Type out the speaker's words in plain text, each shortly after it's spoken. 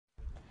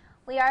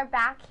We are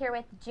back here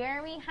with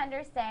Jeremy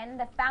Henderson,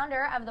 the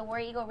founder of the War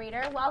Eagle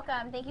Reader.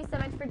 Welcome. Thank you so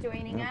much for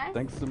joining us.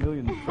 Thanks a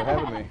million for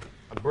having me.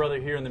 A brother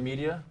here in the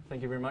media.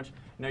 Thank you very much.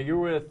 Now, you're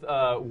with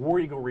War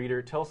Eagle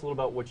Reader. Tell us a little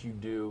about what you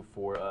do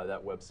for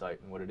that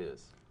website and what it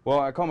is. Well,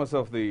 I call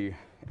myself the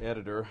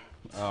editor.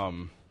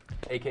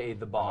 A.K.A.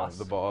 the boss.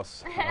 The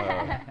boss.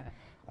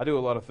 I do a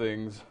lot of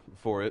things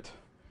for it.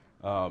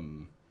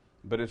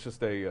 But it's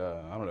just a,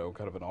 I don't know,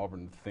 kind of an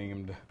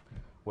Auburn-themed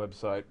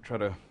website. Try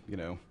to,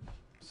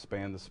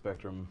 span the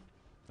spectrum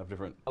of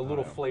different A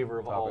little flavor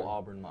of topic. all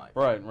Auburn life.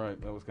 Right.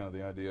 That was kind of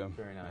the idea.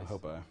 Very nice. I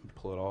hope I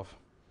pull it off.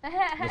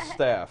 The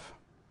staff.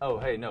 Oh,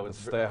 hey, no, it's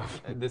staff.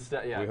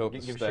 Yeah, We hope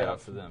give the shout out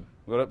staff. to them.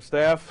 What up,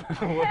 staff?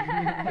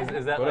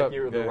 Is that What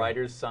like up? the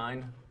writer's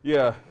sign?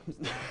 Yeah,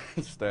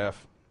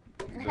 staff.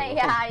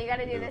 Yeah, you got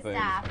to do the things.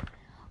 staff.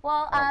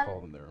 Well, I'll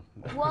call them there.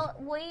 well,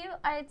 will you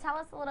tell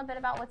us a little bit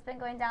about what's been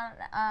going down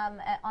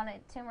on a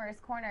Tumor's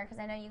Corner?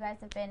 Because I know you guys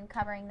have been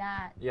covering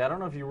that. Yeah, I don't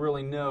know if you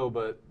really know,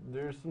 but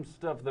there's some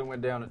stuff that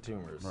went down at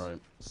Tumors. Right.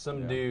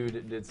 Some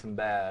dude did some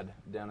bad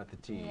down at the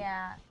T.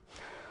 Yeah.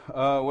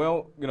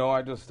 Well,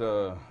 I just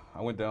I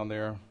went down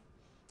there,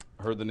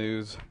 heard the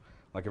news,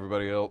 like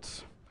everybody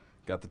else,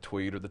 got the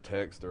tweet or the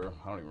text, or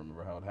I don't even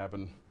remember how it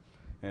happened,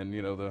 and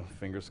the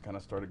fingers kind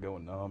of started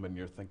going numb, and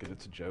you're thinking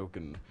it's a joke,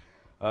 and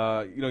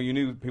you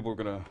knew people were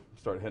gonna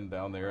start heading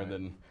down there, and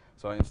then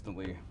so I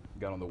instantly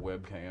got on the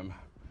webcam,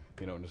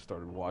 and just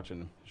started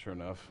watching. Sure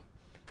enough,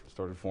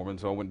 started forming.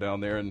 So I went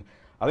down there, and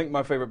I think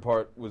my favorite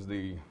part was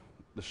the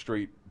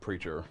street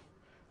preacher.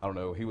 I don't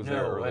know, he was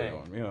there early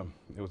on. Yeah,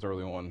 it was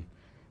early on.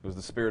 It was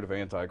the spirit of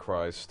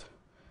Antichrist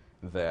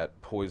that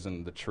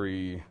poisoned the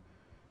tree,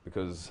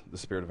 because the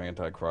spirit of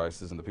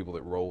Antichrist is in the people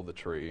that roll the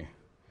tree.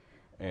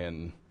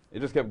 And it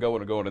just kept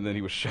going and going, and then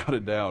he was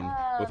shouted down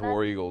with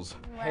War Eagles.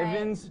 Right.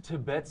 Heavens to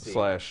Betsy. /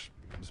 the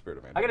spirit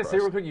of Antichrist. I got to say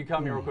real quick, you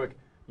caught me real quick.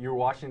 You were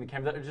watching the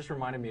camera. That just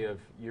reminded me of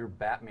your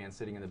Batman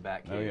sitting in the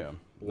Batcave. Oh, yeah.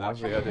 That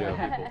was Watching the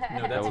idea. people.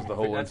 No, That was the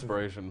whole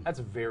inspiration. That's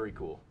very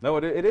cool. No,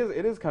 it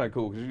is kind of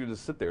cool, because you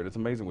just sit there, and it's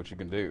amazing what you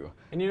can do.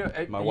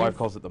 And My wife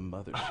calls it the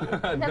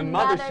mothership. the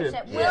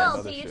mothership. Will,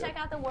 Yes. do you Mothership. check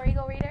out the War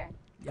Eagle Reader?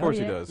 Of course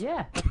he does.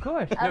 Yeah, of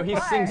course. No, he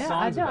Of sings course.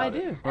 songs I about do.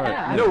 it. Right.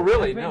 Yeah, No,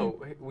 really, I've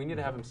written, no. We need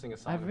to have him sing a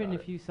song I've written a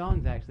about few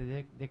songs,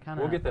 actually. They're kind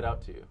of... We'll get that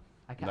out to you.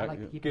 I kind of like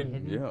to keep it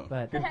hidden, yeah.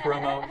 but Good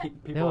promo. People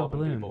they'll helping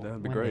bloom. people.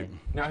 That'd be one great. day.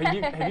 Now,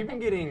 have you been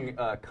getting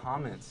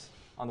comments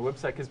on the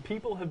website? Because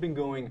people have been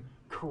going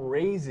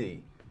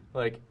crazy.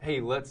 Like,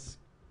 hey, let's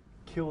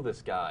kill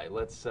this guy.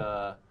 Let's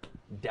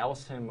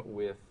douse him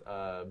with,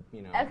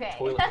 Okay.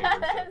 toilet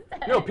paper.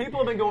 No, people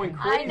have been going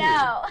crazy.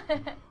 I know.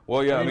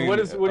 Well, yeah, I mean, what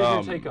is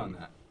your take on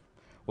that?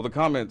 Well, the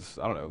comments,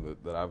 I don't know,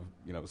 that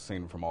I've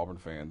seen from Auburn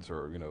fans,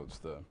 or it's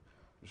the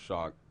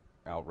shock,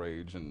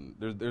 outrage, and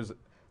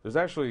there's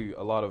actually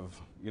a lot of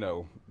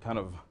kind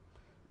of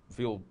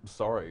feel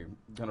sorry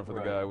kind of for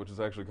the guy, which is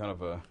actually kind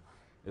of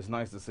it's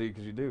nice to see,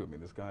 because you do. I mean,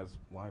 this guy's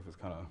life is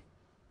kind of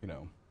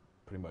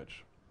pretty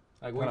much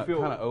Like, kind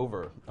of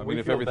over. I mean,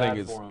 if feel everything bad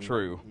is for him.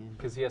 true,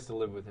 Because he has to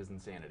live with his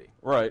insanity.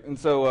 right? And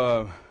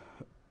so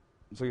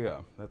yeah,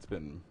 that's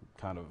been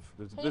kind of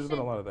He there's been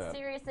a should lot of that.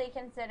 seriously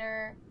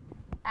consider,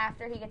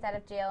 after he gets out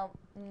of jail,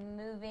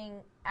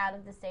 moving out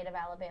of the state of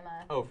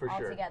Alabama Oh, for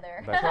sure.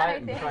 altogether. Back- I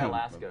think. Try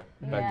Alaska.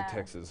 Back Yeah. to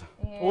Texas.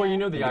 Yeah. Well,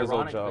 the Get his old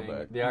ironic job thing.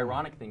 back. The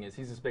ironic thing is,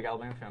 he's this big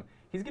Alabama fan.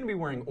 He's going to be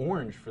wearing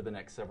orange for the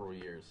next several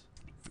years.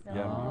 So-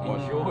 Yeah,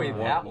 Enjoy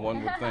that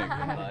one would think.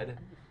 bud.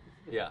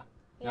 Yeah,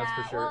 Yeah, that's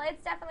for sure. well,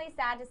 it's definitely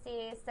sad to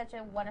see such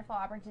a wonderful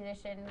Auburn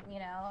tradition, I mean,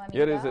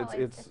 Yeah, it is. go.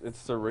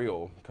 It's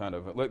surreal, kind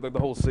of. Like the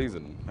whole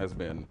season has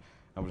been.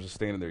 I was just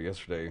standing there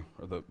yesterday,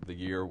 or the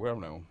year. I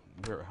don't know.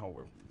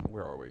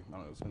 Where are we? I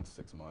don't know. It's been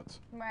 6 months.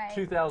 right.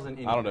 2000.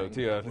 I don't know.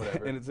 Yeah,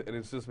 Whatever. and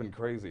it's just been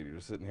crazy. You're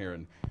just sitting here,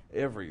 and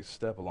every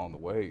step along the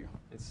way,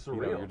 It's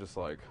surreal. you're just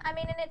like. I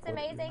mean, and it's What-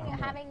 amazing I don't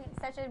know. having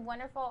such a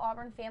wonderful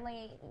Auburn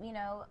family,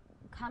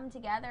 come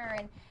together,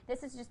 and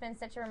this has just been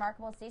such a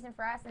remarkable season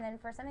for us, and then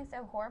for something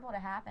so horrible to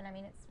happen, I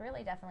mean, it's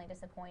really definitely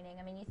disappointing.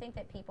 I mean, you think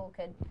that people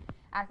could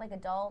act like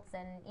adults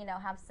and,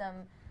 have some,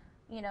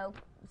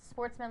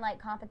 sportsmanlike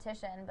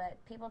competition, but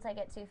people take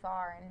it too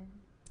far, and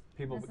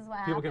people this is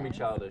what people can be happens.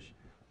 childish.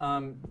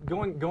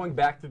 Going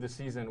back through the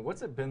season,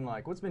 what's it been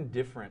like? What's been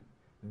different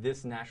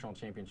this national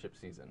championship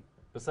season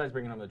besides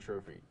bringing home the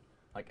trophy?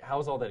 Like,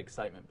 how's all that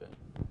excitement been?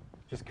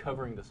 Just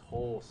covering this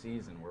whole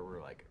season where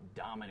we're like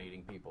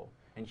dominating people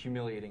and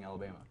humiliating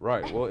Alabama.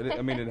 Right. Well,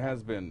 I mean, it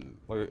has been.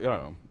 Like,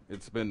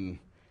 it's been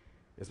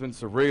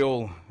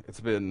surreal.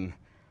 It's been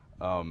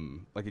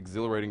like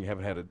exhilarating. You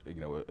haven't had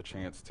a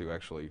chance to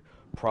actually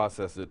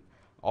process it.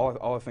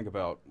 All I think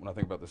about when I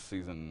think about this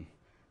season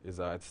is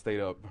I'd stayed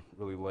up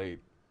really late,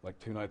 like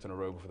 2 nights in a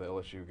row before the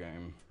LSU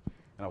game,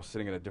 and I was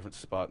sitting in a different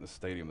spot in the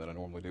stadium than I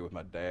normally do with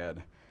my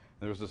dad.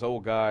 there was this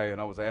old guy, and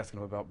I was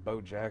asking him about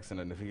Bo Jackson,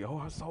 and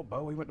I saw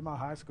Bo. He went to my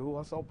high school.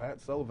 I saw Pat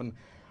Sullivan.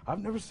 I've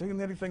never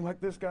seen anything like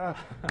this guy.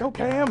 Go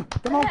Cam,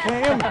 come on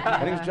Cam.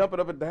 And he's jumping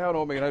up and down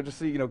on me, and I just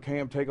see,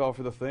 Cam take off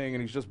for the thing,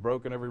 and he's just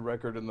broken every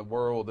record in the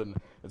world, and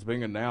it's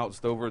being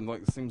announced over, and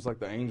it seems like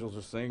the angels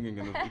are singing,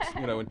 and it's,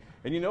 and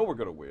we're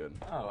going to win.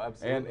 Oh,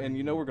 absolutely. And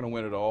we're going to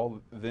win it all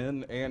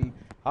then, and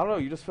I don't know,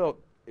 you just felt,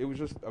 it was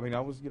just, I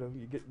was,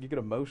 you get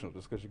emotional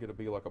just because you get to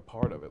be like a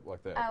part of it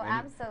like that. Oh, and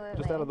absolutely.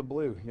 Just out of the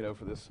blue,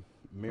 for this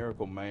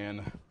miracle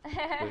man,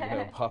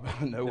 that, pop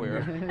out of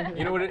nowhere.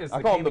 You know what it is?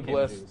 I call him the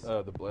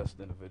blessed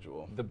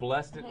individual. The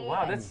blessed.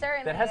 Wow,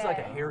 that has like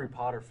a Harry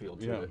Potter feel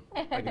to it.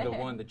 Like the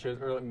one that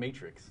chose, or like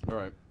Matrix. All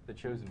right. The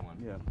chosen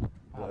one. Yeah.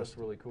 Wow, that's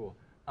really cool.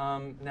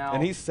 Now.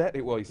 And he sat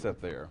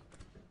there.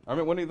 I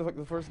mean, wasn't he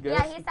the first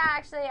guest? Yeah, he sat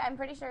actually, I'm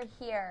pretty sure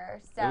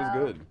here. So it was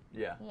good.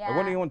 Yeah. Or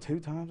wasn't he on 2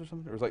 times or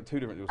something? Or it was like 2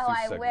 different. It was 2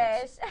 I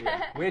segments. wish.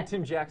 Yeah. We had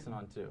Tim Jackson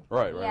on too.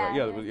 Right.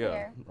 Yeah,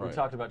 Right. We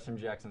talked about Tim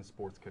Jackson's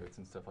sports coats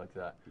and stuff like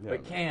that. Yeah.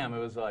 But Cam, it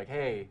was like,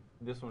 hey,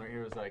 this one right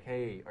here was like,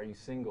 hey, are you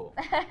single?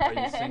 Are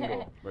you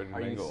single?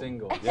 Are you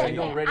single? Yeah,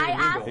 single and ready to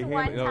mingle. I asked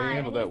one time, he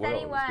handled that well. He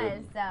said he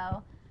was,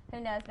 so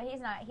who knows? But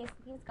he's not.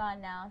 He's gone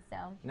now. So.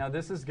 Now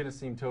this is gonna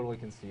seem totally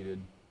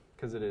conceited,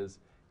 because it is.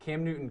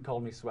 Cam Newton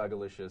called me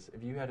Swagalicious.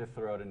 If you had to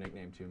throw out a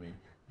nickname to me,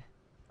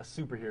 a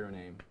superhero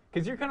name,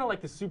 because you're kind of like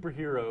the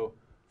superhero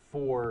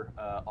for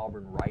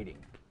Auburn writing.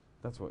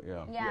 That's what.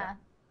 Yeah. Yeah.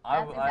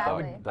 I'd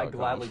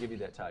gladly give you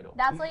that title.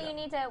 That's what you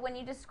need to, when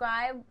you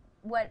describe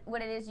what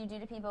it is you do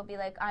to people, be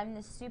like, I'm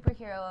the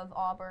superhero of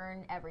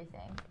Auburn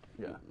everything.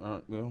 Yeah.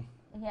 Well.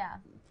 Yeah.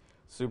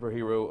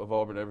 Superhero of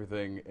Auburn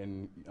everything,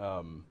 and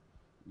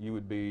you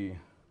would be,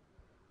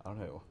 I don't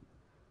know,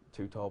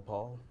 Too Tall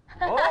Paul.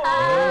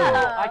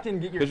 Oh, I can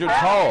get your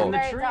cat in the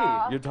tree.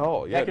 You're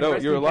tall. Yeah, no,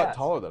 you're a lot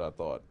taller than I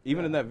thought.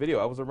 Even in that video,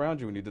 I was around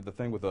you when you did the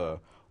thing with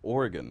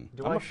Oregon.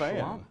 I'm a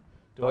fan.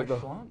 Do I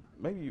slump?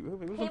 Maybe it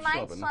was he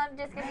might slump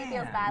just because he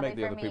feels badly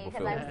for me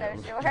because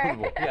I'm so short.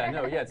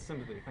 Yeah, it's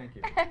sympathy. Thank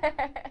you.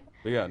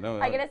 But yeah, no.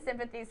 I get a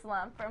sympathy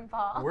slump from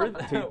Paul. We're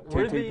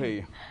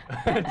TTP.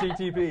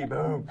 TTP,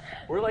 boom.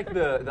 We're like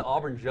the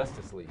Auburn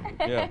Justice League.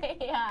 Yeah.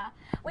 Yeah.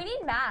 We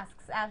need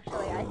masks,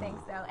 actually, I think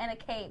so, and a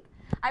cape.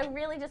 I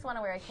really just want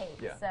to wear a cape.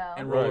 Yeah. So.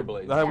 And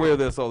rollerblades. I wear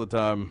this all the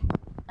time.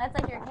 That's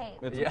like your cape.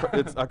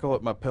 It's I call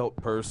it my pelt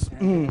purse.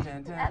 That's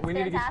fantastic. We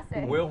need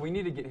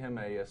to get him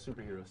a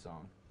superhero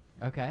song.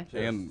 Okay.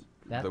 And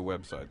the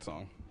website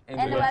song.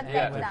 And the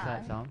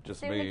website song. Just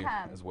Soon me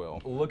as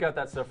well. Look out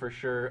that stuff for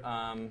sure.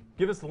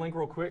 Give us the link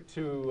real quick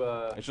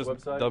to it's just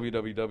website.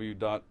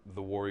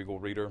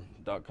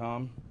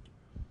 www.thewareeaglereader.com.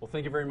 Well,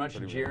 thank you very much,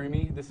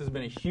 Jeremy. This has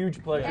been a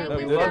huge pleasure. Thank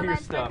We you love so your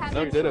much stuff. for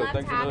coming. Ditto. Loved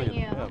Thanks a having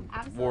million. you. Yeah.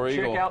 Absolutely. War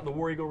Eagle. Check out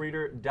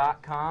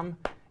thewareeaglereader.com,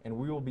 and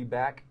we will be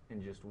back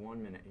in just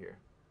 1 minute here.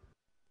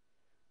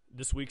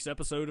 This week's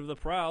episode of The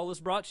Prowl is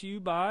brought to you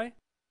by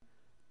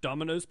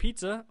Domino's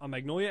Pizza on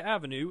Magnolia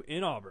Avenue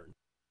in Auburn.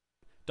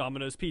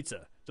 Domino's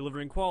Pizza,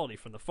 delivering quality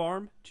from the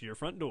farm to your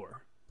front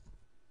door.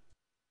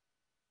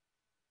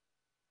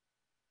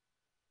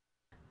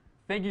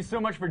 Thank you so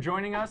much for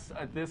joining us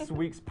at this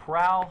week's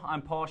Prowl.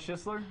 I'm Paul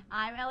Schisler.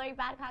 I'm Ellery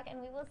Badcock,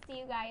 and we will see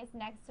you guys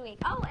next week.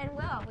 Oh, and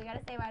Will. We got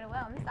to say bye to Will.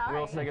 I'm sorry.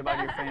 Will, say goodbye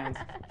to your fans.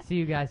 See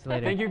you guys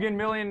later. Thank you again,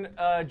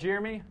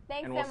 Jeremy.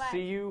 Thanks and so we'll much.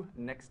 see you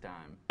next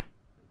time.